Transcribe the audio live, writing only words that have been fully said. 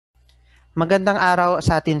Magandang araw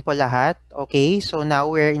sa atin po lahat. Okay, so now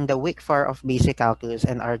we're in the week 4 of basic calculus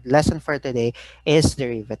and our lesson for today is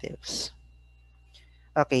derivatives.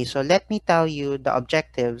 Okay, so let me tell you the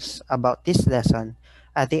objectives about this lesson.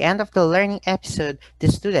 At the end of the learning episode, the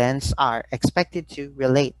students are expected to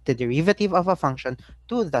relate the derivative of a function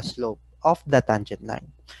to the slope of the tangent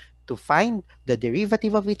line, to find the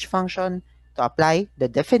derivative of each function, to apply the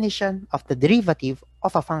definition of the derivative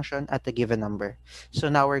of a function at a given number. So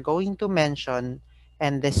now we're going to mention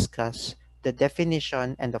and discuss the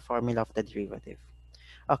definition and the formula of the derivative.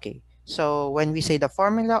 Okay, so when we say the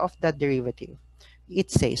formula of the derivative,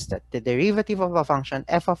 it says that the derivative of a function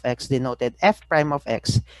f of x denoted f prime of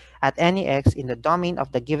x at any x in the domain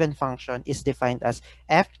of the given function is defined as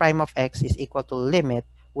f prime of x is equal to limit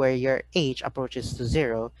where your h approaches to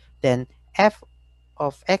 0, then f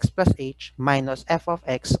of x plus h minus f of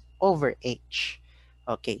x over h.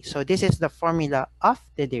 Okay, so this is the formula of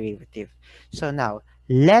the derivative. So now,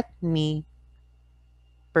 let me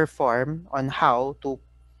perform on how to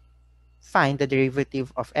find the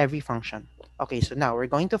derivative of every function. Okay, so now we're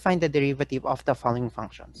going to find the derivative of the following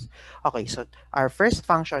functions. Okay, so our first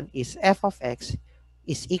function is f of x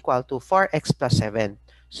is equal to 4x plus 7.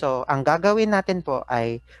 So, ang gagawin natin po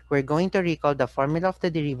ay we're going to recall the formula of the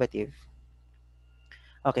derivative.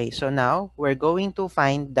 Okay, so now we're going to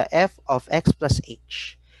find the f of x plus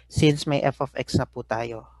h since may f of x na po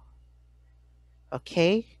tayo.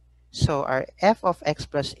 Okay, so our f of x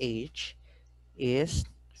plus h is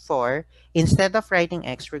 4. Instead of writing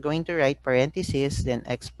x, we're going to write parentheses, then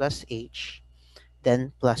x plus h,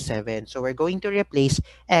 then plus 7. So we're going to replace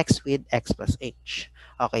x with x plus h.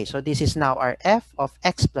 Okay, so this is now our f of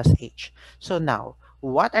x plus h. So now,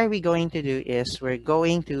 what are we going to do is we're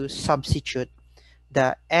going to substitute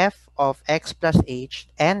the f of x plus h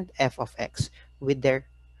and f of x with their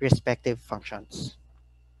respective functions.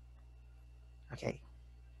 Okay,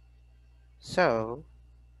 so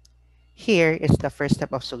here is the first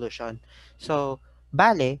step of solution. So,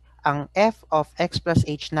 bale, ang f of x plus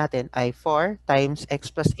h natin ay 4 times x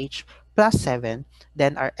plus h plus 7.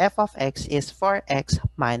 Then, our f of x is 4x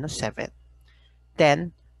minus 7.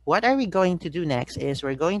 Then, what are we going to do next is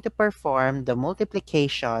we're going to perform the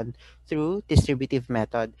multiplication through distributive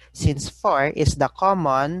method. Since 4 is the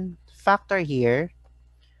common factor here,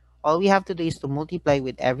 all we have to do is to multiply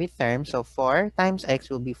with every term. So 4 times x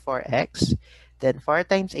will be 4x. Then 4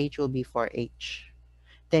 times h will be 4h.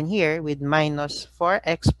 Then here, with minus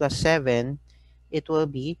 4x plus 7, it will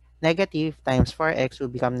be negative times 4x will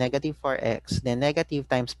become negative 4x. Then negative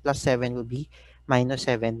times plus 7 will be minus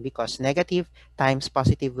 7 because negative times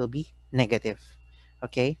positive will be negative.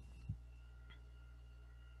 Okay?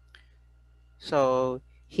 So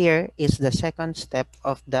here is the second step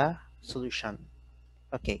of the solution.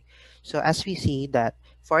 Okay, so as we see that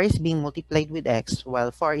 4 is being multiplied with x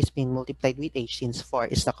while 4 is being multiplied with h since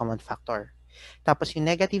 4 is the common factor. Tapos yung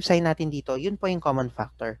negative sign natin dito, yun po yung common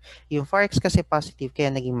factor. Yung 4x kasi positive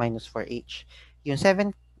kaya naging minus 4h. Yung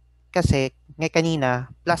 7 kasi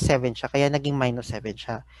kanina plus 7 siya kaya naging minus 7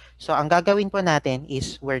 siya. So ang gagawin po natin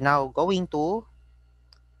is we're now going to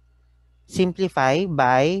simplify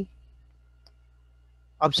by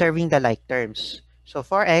observing the like terms. So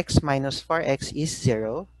 4x minus 4x is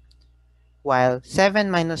 0. While 7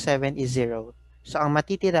 minus 7 is 0. So, ang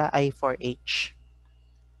matitira ay 4h.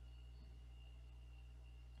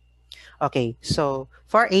 Okay, so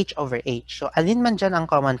 4h over h. So, alin man dyan ang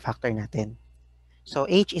common factor natin? So,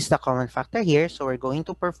 h is the common factor here. So, we're going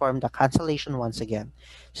to perform the cancellation once again.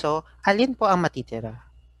 So, alin po ang matitira?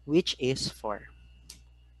 Which is 4.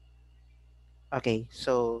 Okay,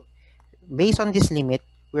 so based on this limit,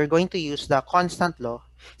 we're going to use the constant law.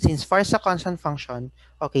 Since 4 is a constant function,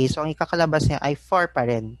 okay, so ang ikakalabas niya ay 4 pa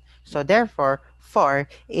rin. So therefore, 4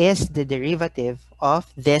 is the derivative of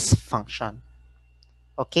this function.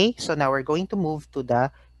 Okay, so now we're going to move to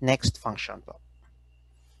the next function.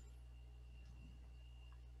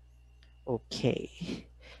 Okay,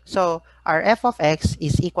 so our f of x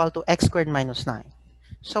is equal to x squared minus 9.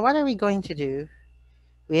 So what are we going to do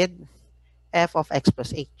with f of x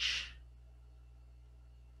plus h?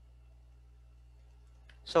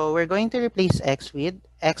 So we're going to replace x with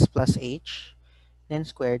x plus h, then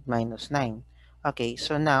squared minus 9. Okay,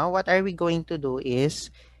 so now what are we going to do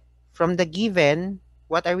is, from the given,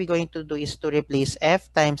 what are we going to do is to replace f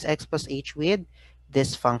times x plus h with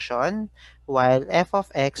this function, while f of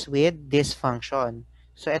x with this function.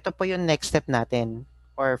 So ito po yung next step natin,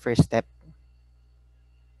 or first step.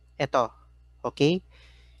 Ito, okay?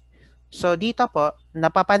 So dito po,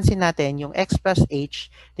 napapansin natin yung x plus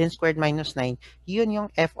h, then squared minus 9, yun yung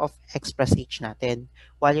f of x plus h natin.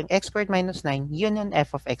 While yung x squared minus 9, yun yung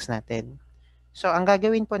f of x natin. So ang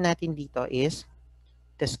gagawin po natin dito is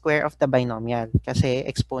the square of the binomial kasi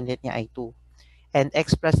exponent niya ay 2. And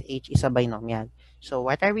x plus h is a binomial. So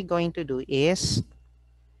what are we going to do is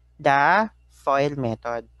the FOIL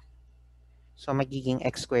method. So magiging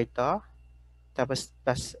x squared to, tapos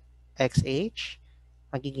plus xh,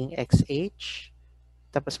 magiging xh,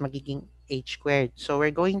 tapos magiging h squared. So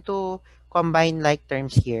we're going to combine like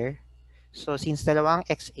terms here. So since dalawang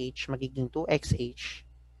xh, magiging 2xh.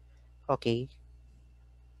 Okay.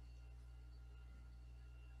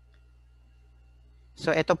 So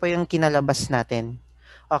ito po yung kinalabas natin.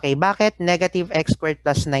 Okay, bakit negative x squared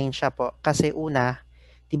plus 9 siya po? Kasi una,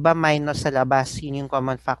 'di ba minus sa labas, yun yung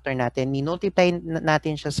common factor natin. Minultiply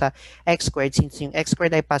natin siya sa x squared since yung x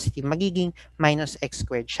squared ay positive, magiging minus x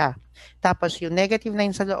squared siya. Tapos yung negative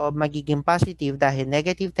 9 sa loob, magiging positive dahil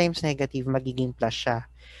negative times negative, magiging plus siya.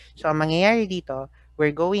 So ang mangyayari dito,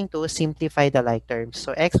 we're going to simplify the like terms.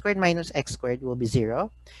 So x squared minus x squared will be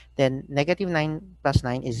 0. Then negative 9 plus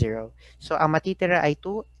 9 is 0. So ang matitira ay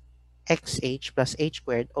 2xh plus h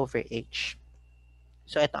squared over h.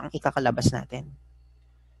 So ito ang ikakalabas natin.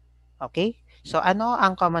 Okay? So ano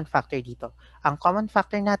ang common factor dito? Ang common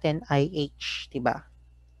factor natin ay h, 'di ba?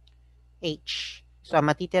 H. So ang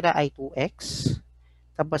matitira ay 2x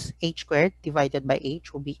tapos h squared divided by h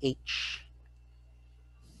will be h.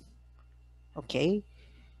 Okay?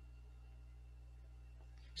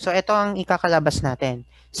 So ito ang ikakalabas natin.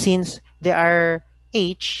 Since there are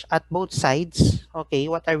h at both sides, okay,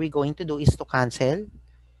 what are we going to do is to cancel.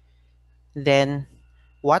 Then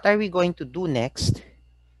what are we going to do next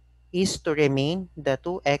is to remain the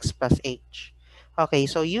 2x plus h. Okay,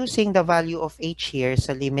 so using the value of h here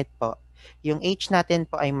sa limit po, yung h natin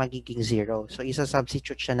po ay magiging 0. So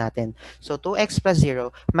isa-substitute siya natin. So 2x plus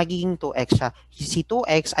 0, magiging 2x siya. Si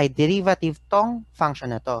 2x ay derivative tong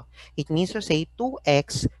function na to. It means to say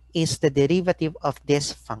 2x is the derivative of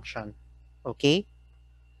this function. Okay?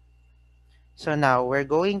 So now we're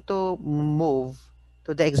going to move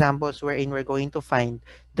to the examples wherein we're going to find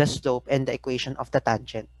the slope and the equation of the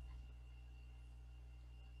tangent.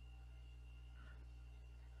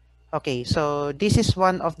 Okay, so this is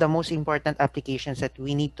one of the most important applications that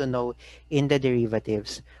we need to know in the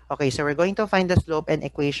derivatives. Okay, so we're going to find the slope and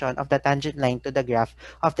equation of the tangent line to the graph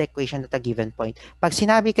of the equation at a given point. Pag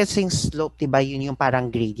sinabi kasing slope, diba, yun yung parang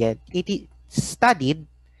gradient. It is studied,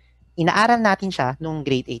 inaaral natin siya nung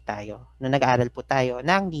grade 8 tayo, nung nag-aaral po tayo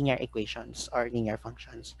ng linear equations or linear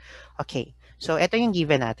functions. Okay, so ito yung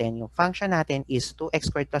given natin. Yung function natin is 2x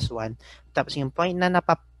squared plus 1, tapos yung point na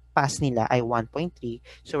napapass nila ay 1.3.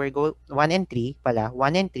 So we're going 1 and 3 pala,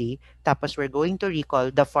 1 and 3, tapos we're going to recall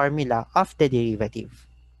the formula of the derivative.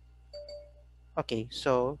 Okay,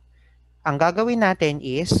 so ang gagawin natin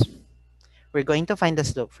is we're going to find the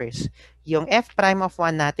slope first. Yung f prime of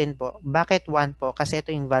 1 natin po, bakit 1 po? Kasi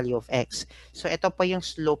ito yung value of x. So ito po yung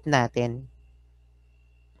slope natin.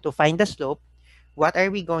 To find the slope, what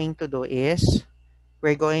are we going to do is,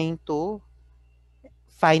 we're going to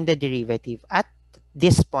find the derivative at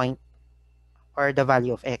this point or the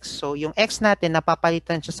value of x. So yung x natin,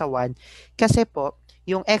 napapalitan siya sa 1 kasi po,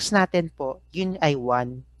 yung x natin po, yun ay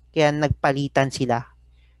 1. Kaya nagpalitan sila.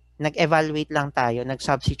 Nag-evaluate lang tayo,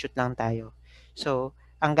 nag-substitute lang tayo. So,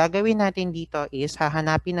 ang gagawin natin dito is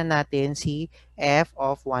hahanapin na natin si f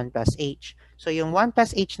of 1 plus h. So, yung 1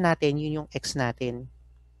 plus h natin, yun yung x natin.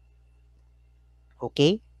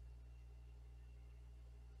 Okay?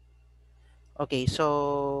 Okay,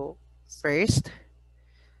 so first,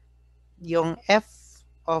 yung f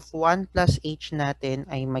of 1 plus h natin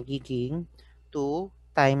ay magiging 2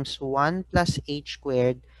 times 1 plus h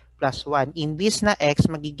squared plus 1. Imbis na x,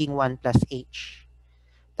 magiging 1 plus h.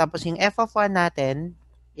 Tapos yung f of 1 natin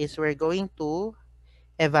is we're going to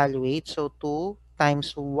evaluate. So 2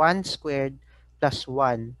 times 1 squared plus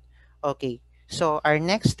 1. Okay. So our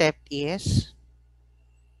next step is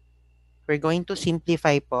we're going to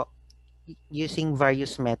simplify po using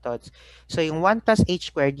various methods. So yung 1 plus h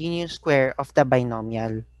squared, yun yung square of the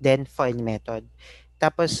binomial. Then FOIL method.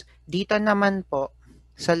 Tapos dito naman po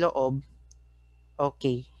sa loob,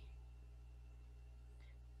 okay.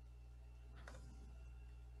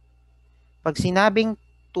 Pag sinabing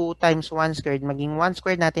 2 times 1 squared, maging 1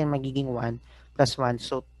 squared natin magiging 1 plus 1.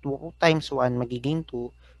 So, 2 times 1 magiging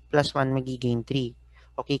 2 plus 1 magiging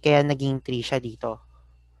 3. Okay, kaya naging 3 siya dito.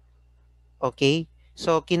 Okay,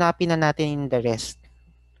 so kinopy na natin in the rest.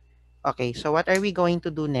 Okay, so what are we going to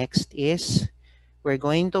do next is we're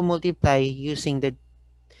going to multiply using the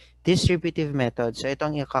distributive method. So, ito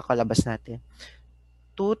ang ikakalabas natin.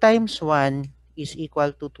 2 times 1 is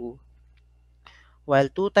equal to 2, while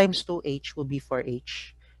 2 times 2h will be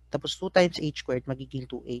 4h. Tapos 2 times h squared magiging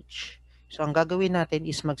 2h. So, ang gagawin natin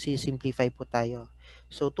is magsisimplify po tayo.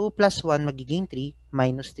 So, 2 plus 1 magiging 3,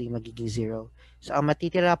 minus 3 magiging 0. So, ang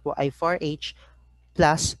matitira po ay 4h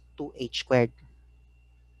plus 2h squared.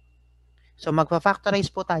 So,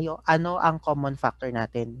 magpa-factorize po tayo. Ano ang common factor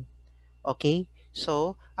natin? Okay?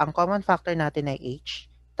 So, ang common factor natin ay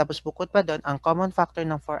h. Tapos bukod pa doon, ang common factor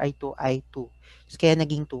ng 4 ay 2. So, kaya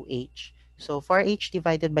naging 2h. So, 4h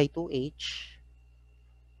divided by 2h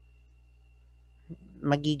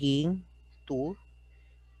magiging 2.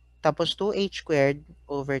 Tapos 2h squared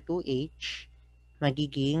over 2h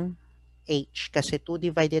magiging h. Kasi 2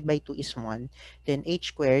 divided by 2 is 1. Then h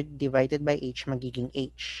squared divided by h magiging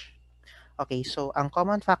h. Okay, so ang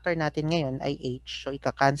common factor natin ngayon ay h. So,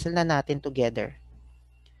 ika-cancel na natin together.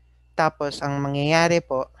 Tapos, ang mangyayari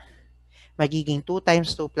po, magiging 2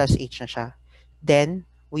 times 2 plus h na siya. Then,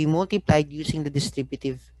 we multiplied using the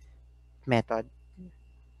distributive method.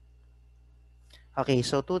 Okay,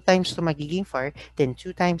 so 2 times 2 magiging 4, then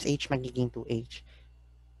 2 times h magiging 2h.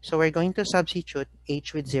 So, we're going to substitute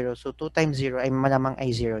h with 0. So, 2 times 0 ay malamang ay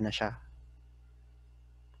 0 na siya.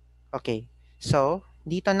 Okay, so,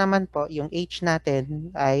 dito naman po, yung h natin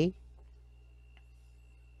ay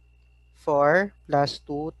 4 plus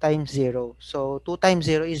 2 times 0. So, 2 times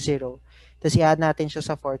 0 is 0. Tapos i-add natin siya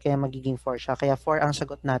sa 4, kaya magiging 4 siya. Kaya 4 ang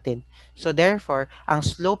sagot natin. So, therefore, ang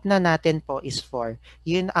slope na natin po is 4.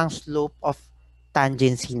 Yun ang slope of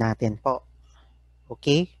tangency natin po.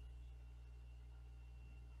 Okay?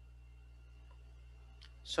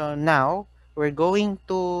 So, now, we're going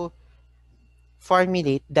to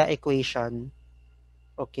formulate the equation.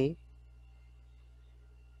 Okay?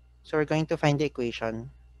 So, we're going to find the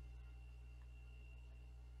equation.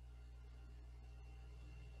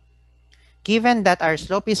 Given that our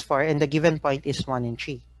slope is 4 and the given point is 1 and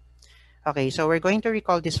 3. Okay, so we're going to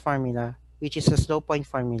recall this formula, which is the slope point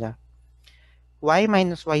formula. Y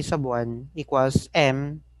minus y sub 1 equals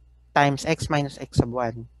m times x minus x sub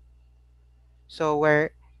 1. So,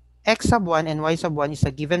 where x sub 1 and y sub 1 is a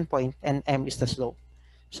given point and m is the slope.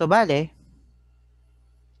 So, bale,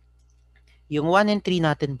 yung 1 and 3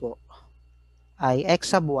 natin po ay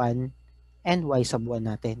x sub 1 and y sub 1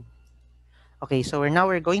 natin. Okay, so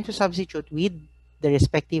we're going to substitute with the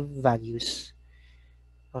respective values.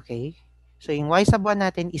 Okay, so yung y sub 1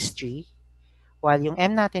 natin is 3, while yung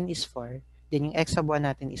m natin is 4, then yung x sub 1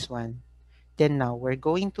 natin is 1. Then now, we're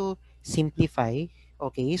going to simplify.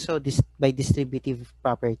 Okay, so this by distributive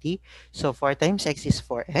property. So, 4 times x is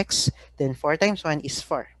 4x. Then, 4 times 1 is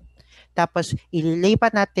 4. Tapos,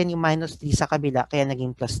 ililipat natin yung minus 3 sa kabila, kaya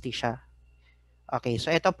naging plus 3 siya. Okay,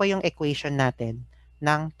 so ito po yung equation natin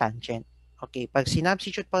ng tangent. Okay, pag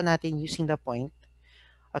sinubstitute po natin using the point,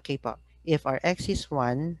 okay po, if our x is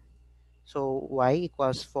 1, so, y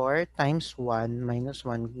equals 4 times 1 minus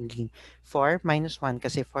 1 magiging 4 minus 1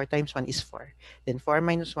 kasi 4 times 1 is 4. Then, 4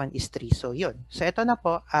 minus 1 is 3. So, yun. So, ito na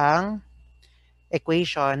po ang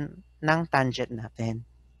equation ng tangent natin.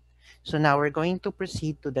 So, now we're going to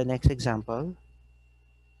proceed to the next example.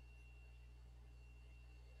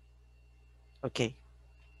 Okay.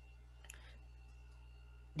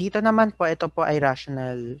 Dito naman po, ito po ay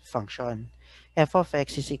rational function. F of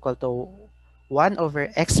x is equal to 1 over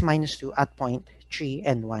x minus 2 at point 3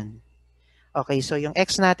 and 1. Okay, so yung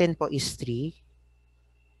x natin po is 3.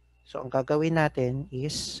 So, ang gagawin natin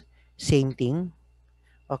is same thing.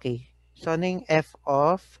 Okay. So, ano yung f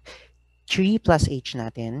of 3 plus h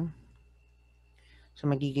natin? So,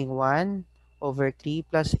 magiging 1 over 3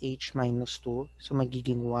 plus h minus 2. So,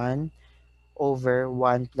 magiging 1 over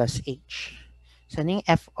 1 plus h. So, ano yung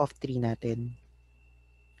f of 3 natin?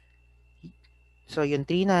 So, yung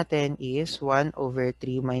 3 natin is 1 over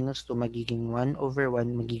 3 minus 2 magiging 1 over 1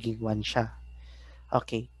 magiging 1 siya.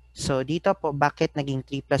 Okay. So, dito po, bakit naging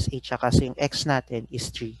 3 plus h? Kasi yung x natin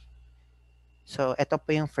is 3. So, ito po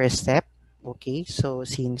yung first step. Okay, so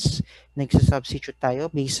since nagsasubstitute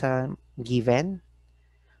tayo based sa given,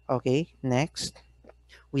 okay, next,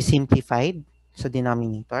 we simplified sa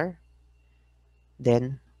denominator.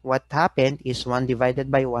 Then, what happened is 1 divided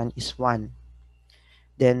by 1 is 1.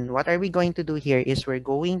 Then, what are we going to do here is we're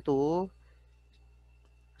going to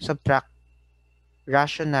subtract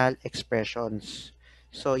rational expressions.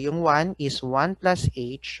 So, yung 1 is 1 plus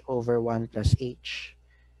h over 1 plus h.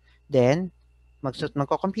 Then,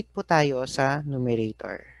 magko-compute po tayo sa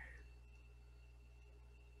numerator.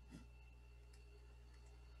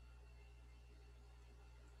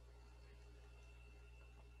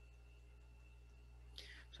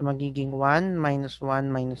 So, So, magiging 1 minus 1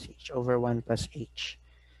 minus h over 1 plus h.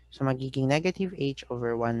 So, magiging negative h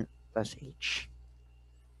over 1 plus h.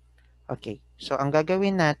 Okay. So, ang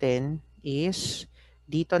gagawin natin is,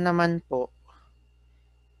 dito naman po,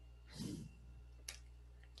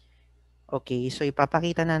 okay, so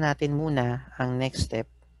ipapakita na natin muna ang next step.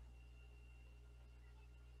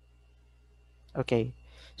 Okay.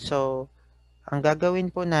 So, ang gagawin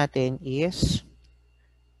po natin is,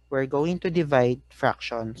 we're going to divide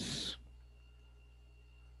fractions.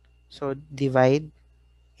 So, divide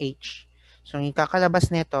h. So, ang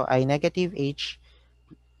ikakalabas nito ay negative h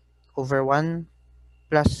over 1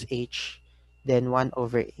 plus h, then 1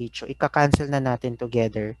 over h. So, ika-cancel na natin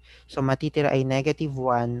together. So, matitira ay negative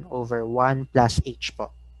 1 over 1 plus h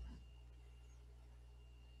po.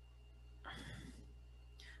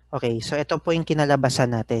 Okay, so ito po yung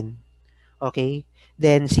kinalabasan natin. Okay,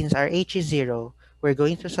 then since our h is 0, we're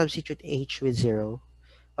going to substitute h with 0.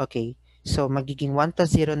 Okay, so magiging 1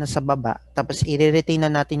 plus 0 na sa baba, tapos i-retain na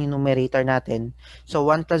natin yung numerator natin. So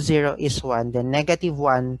 1 plus 0 is 1, then negative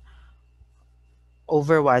 1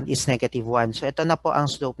 over 1 is negative 1. So ito na po ang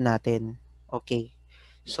slope natin. Okay,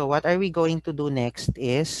 so what are we going to do next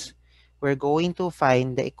is, we're going to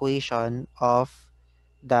find the equation of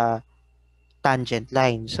the tangent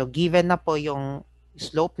line. So given na po yung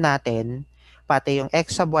slope natin, pati yung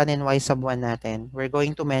x sub 1 and y sub 1 natin, we're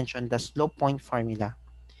going to mention the slope point formula.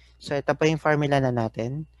 So, ito po yung formula na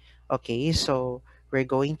natin. Okay, so, we're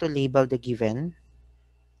going to label the given.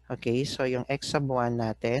 Okay, so yung x sub 1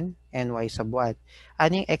 natin and y sub 1.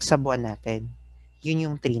 Ano yung x sub 1 natin? Yun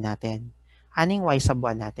yung 3 natin. Ano yung y sub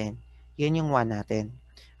 1 natin? Yun yung 1 natin.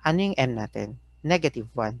 Ano yung m natin? Negative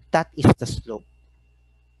 1. That is the slope.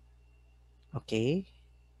 Okay?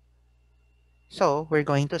 So, we're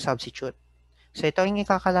going to substitute. So, ito yung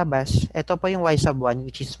ikakalabas. Ito po yung y sub 1,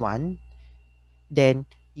 which is 1. Then,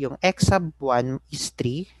 yung x sub 1 is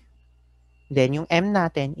 3. Then, yung m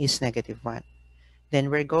natin is negative 1. Then,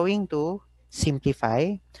 we're going to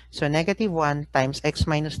simplify. So, negative 1 times x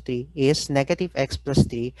minus 3 is negative x plus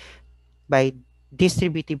 3 by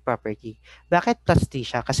distributive property. Bakit plus 3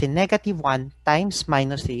 siya? Kasi negative 1 times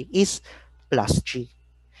minus 3 is plus 3.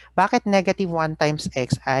 Bakit negative 1 times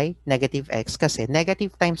x ay negative x? Kasi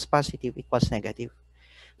negative times positive equals negative.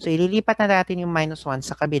 So, ililipat na natin yung minus 1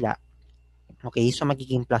 sa kabila. Okay, so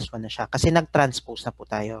magiging plus 1 na siya. Kasi nag-transpose na po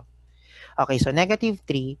tayo. Okay, so negative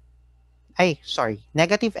 3,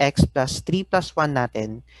 negative x plus 3 plus 1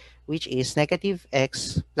 natin, which is negative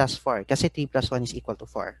x plus 4. Kasi 3 plus 1 is equal to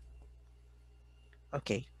 4.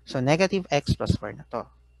 Okay, so negative x plus 4 na to.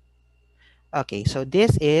 Okay, so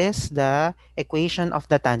this is the equation of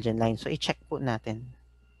the tangent line. So, i-check po natin.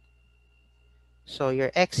 So,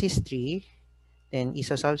 your x is 3. Then,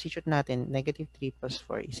 isa-substitute natin, negative 3 plus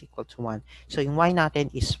 4 is equal to 1. So, yung y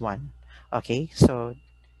natin is 1. Okay, so,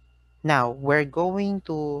 now, we're going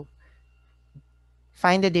to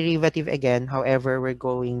find the derivative again. However,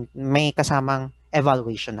 may kasamang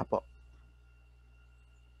evaluation na po.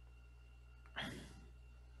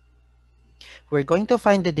 We're going to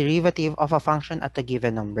find the derivative of a function at a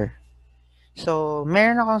given number. So,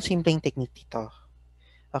 meron akong simpleng technique dito.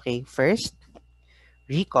 Okay, first,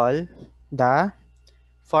 recall the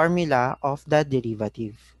formula of the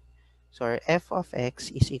derivative. So, our f of x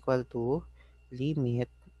is equal to limit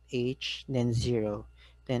h then 0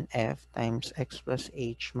 then f times x plus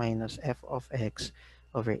h minus f of x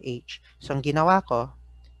over h. So, ang ginawa ko,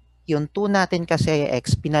 yung 2 natin kasi ay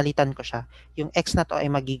x, pinalitan ko siya. Yung x na to ay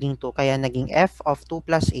magiging 2, kaya naging f of 2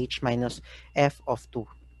 plus h minus f of 2.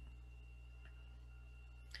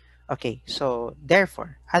 Okay, so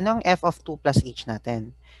therefore, anong f of 2 plus h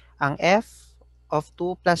natin? Ang f of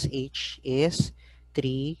 2 plus h is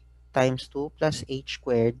 3 times 2 plus h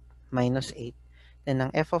squared minus 8. Then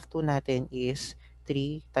ang f of 2 natin is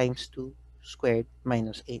 3 times 2 squared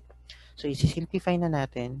minus 8. So, isi-simplify na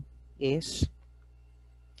natin is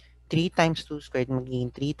 3 times 2 squared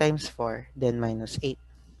magiging 3 times 4, then minus 8.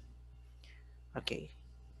 Okay.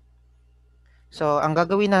 So, ang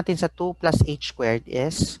gagawin natin sa 2 plus h squared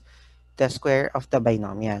is the square of the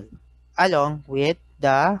binomial along with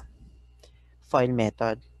the FOIL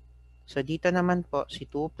method. So, dito naman po, si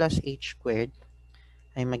 2 plus h squared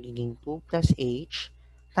ay magiging 2 plus h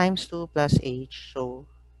times 2 plus h. So,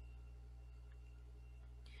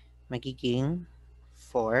 magiging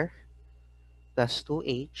 4 plus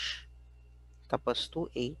 2h tapos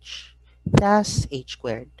 2h plus h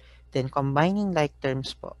squared. Then, combining like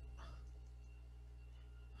terms po.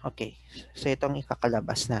 Okay. So, itong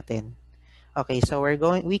ikakalabas natin. Okay. So,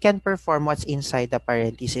 we can perform what's inside the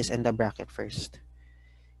parenthesis and the bracket first.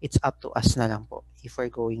 It's up to us na lang po if we're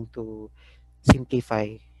going to simplify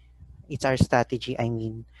It's our strategy, I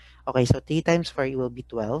mean. Okay, so 3 times 4 it will be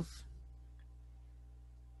 12.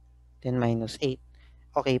 Then minus 8.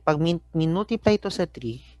 Okay, pag min-multiply to sa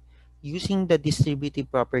 3, using the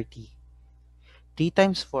distributive property, 3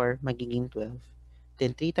 times 4 magiging 12.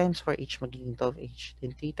 Then 3 times 4h magiging 12h.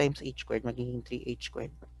 Then 3 times h squared magiging 3h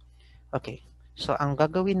squared. Okay. So, ang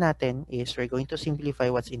gagawin natin is we're going to simplify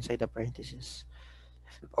what's inside the parentheses.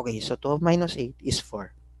 Okay, so 12 minus 8 is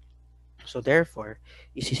 4. So, therefore,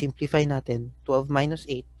 isi-simplify natin. 12 minus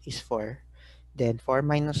 8 is 4. Then, 4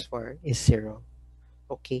 minus 4 is 0.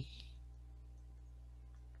 Okay?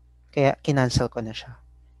 Kaya, kinancel ko na siya.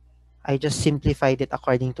 I just simplified it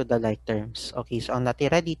according to the like terms. Okay, so ang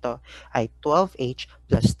natira dito ay 12h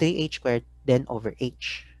plus 3h squared then over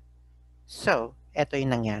h. So, eto yung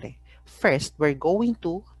nangyari. First, we're going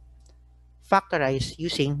to factorize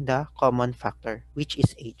using the common factor, which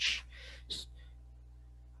is h.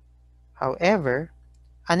 However,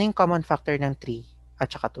 ano yung common factor ng 3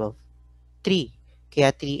 at saka 12? 3. Kaya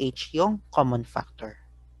 3h yung common factor.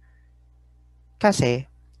 Kasi,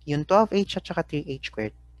 yung 12h at saka 3h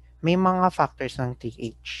squared, may mga factors ng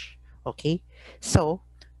 3h. Okay? So,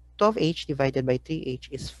 12h divided by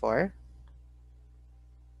 3h is 4.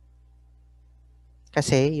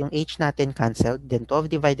 Kasi yung h natin cancelled. Then 12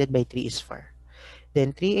 divided by 3 is 4.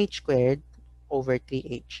 Then 3h squared over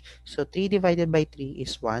 3h. So 3 divided by 3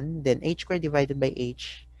 is 1. Then h squared divided by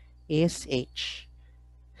h is h.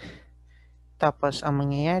 Tapos ang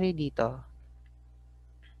mangyayari dito,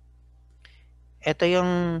 ito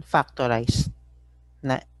yung factorized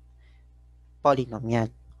na polynomial.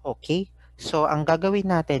 Okay? So ang gagawin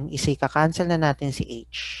natin is i-cancel na natin si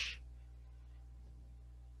h.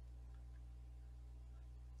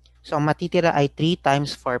 So, ang matitira ay 3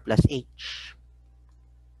 times 4 plus h.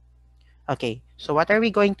 Okay. So, what are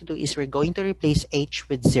we going to do is we're going to replace h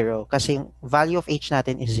with 0 kasi yung value of h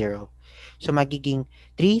natin is 0. So, magiging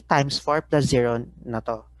 3 times 4 plus 0 na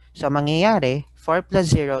to. So, mangyayari, 4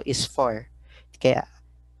 plus 0 is 4. Kaya,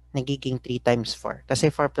 nagiging 3 times 4.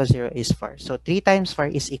 Kasi 4 plus 0 is 4. So, 3 times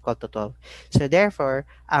 4 is equal to 12. So, therefore,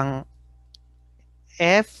 ang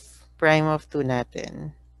f prime of 2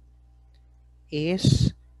 natin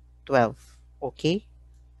is 12. Okay?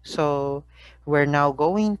 So, we're now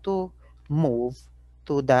going to move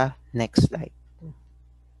to the next slide.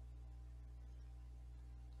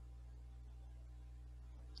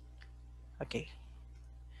 Okay.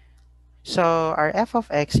 So, our f of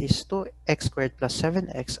x is 2x squared plus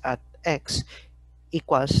 7x at x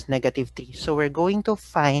equals negative 3. So, we're going to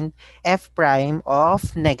find f prime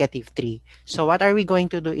of negative 3. So, what are we going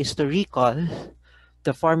to do is to recall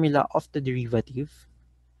the formula of the derivative.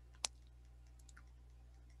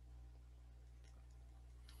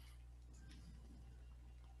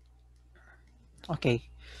 Okay.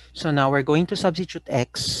 So, now we're going to substitute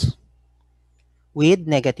x with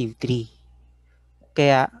negative 3.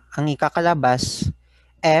 Kaya, ang ikakalabas,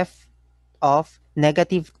 f of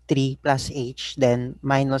negative 3 plus h, then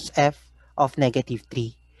minus f of negative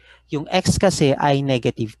 3. Yung x kasi ay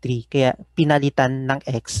negative 3, kaya pinalitan ng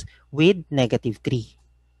x with negative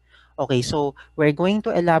 3. Okay, so we're going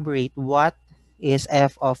to elaborate what is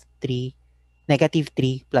f of 3, negative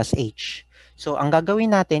 3 plus h. So, ang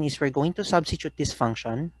gagawin natin is we're going to substitute this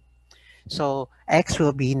function. So, x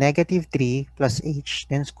will be negative 3 plus h,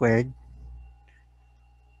 then squared.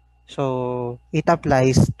 So, it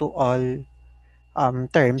applies to all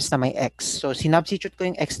terms na may x. So, sinubstitute ko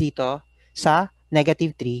yung x dito sa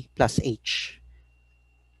negative 3 plus h.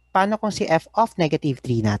 Paano kung si f of negative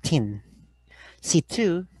 3 natin? Si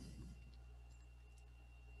 2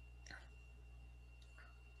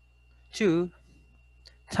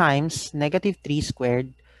 times negative 3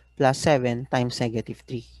 squared plus 7 times negative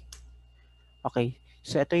 3. Okay.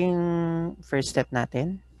 So, ito yung first step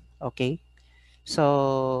natin. Okay.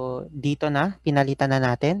 So, dito na, pinalitan na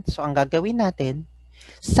natin. So, ang gagawin natin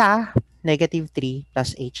sa negative 3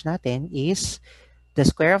 plus h natin is the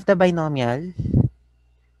square of the binomial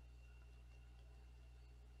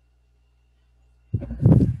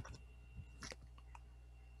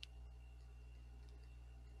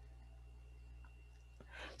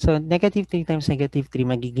so negative 3 times negative 3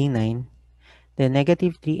 magiging 9. Then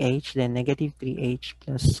negative 3h, then negative 3h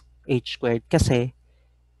plus h squared kasi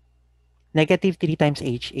negative 3 times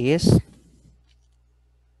h is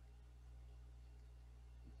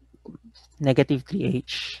negative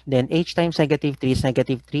 3h. Then h times negative 3 is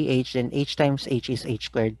negative 3h. Then h times h is h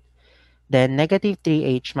squared. Then negative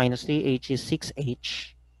 3h minus 3h is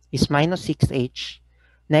 6h is minus 6h.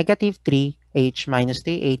 Negative 3h minus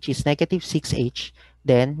 3h is negative 6h.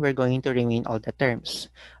 then we're going to remain all the terms.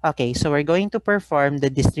 Okay, so we're going to perform the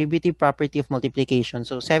distributive property of multiplication.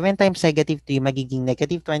 So 7 times negative 3 magiging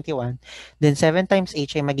negative 21. Then 7 times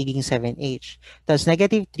h ay magiging 7h. Tapos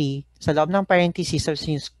negative 3, sa loob ng parenthesis, so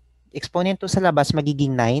since exponent to sa labas,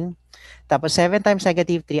 magiging 9. Tapos 7 times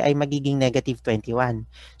negative 3 ay magiging negative 21.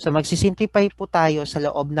 So magsisimplify po tayo sa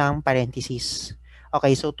loob ng parenthesis.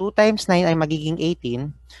 Okay, so 2 times 9 ay magiging 18.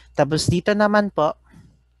 Tapos dito naman po,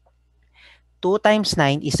 2 times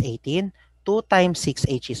 9 is 18. 2 times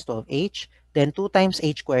 6h is 12h. Then 2 times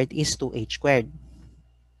h squared is 2h squared.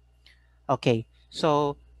 Okay,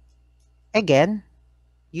 so again,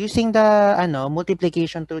 using the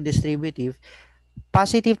multiplication through distributive,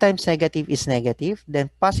 positive times negative is negative, then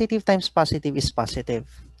positive times positive is positive.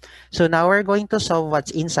 So now we're going to solve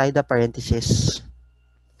what's inside the parenthesis.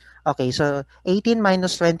 Okay, so 18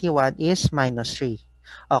 minus 21 is minus 3.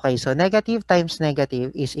 Okay, so negative times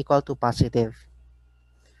negative is equal to positive.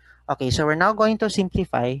 Okay, so we're now going to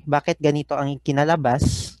simplify. Bakit ganito ang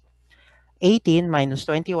kinalabas? 18 minus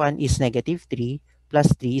 21 is negative 3 plus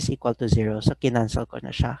 3 is equal to 0. So, kinancel ko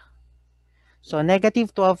na siya. So,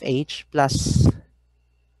 negative 12h plus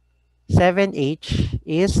 7h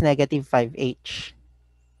is negative 5h.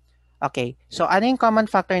 Okay, so ano yung common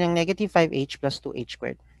factor ng negative 5h plus 2h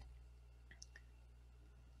squared?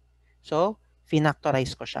 So,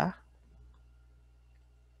 finactorize ko siya.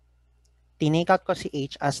 Tinake out ko si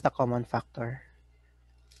h as the common factor.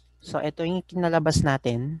 So, ito yung kinalabas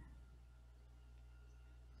natin.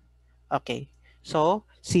 Okay, so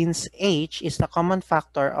since h is the common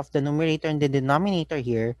factor of the numerator and the denominator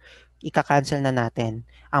here, ika-cancel na natin.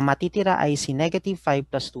 Ang matitira ay si negative 5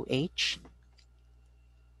 plus 2h.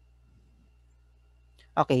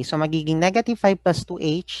 Okay, so magiging negative 5 plus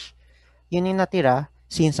 2h, yun yung natira.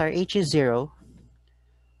 Since our h is 0,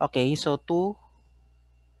 okay, so 2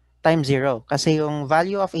 times 0. Kasi yung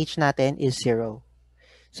value of h natin is 0.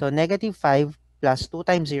 So negative 5 plus 2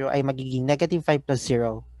 times 0 ay magiging negative 5 plus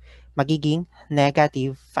 0. Magiging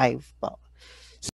negative 5 po.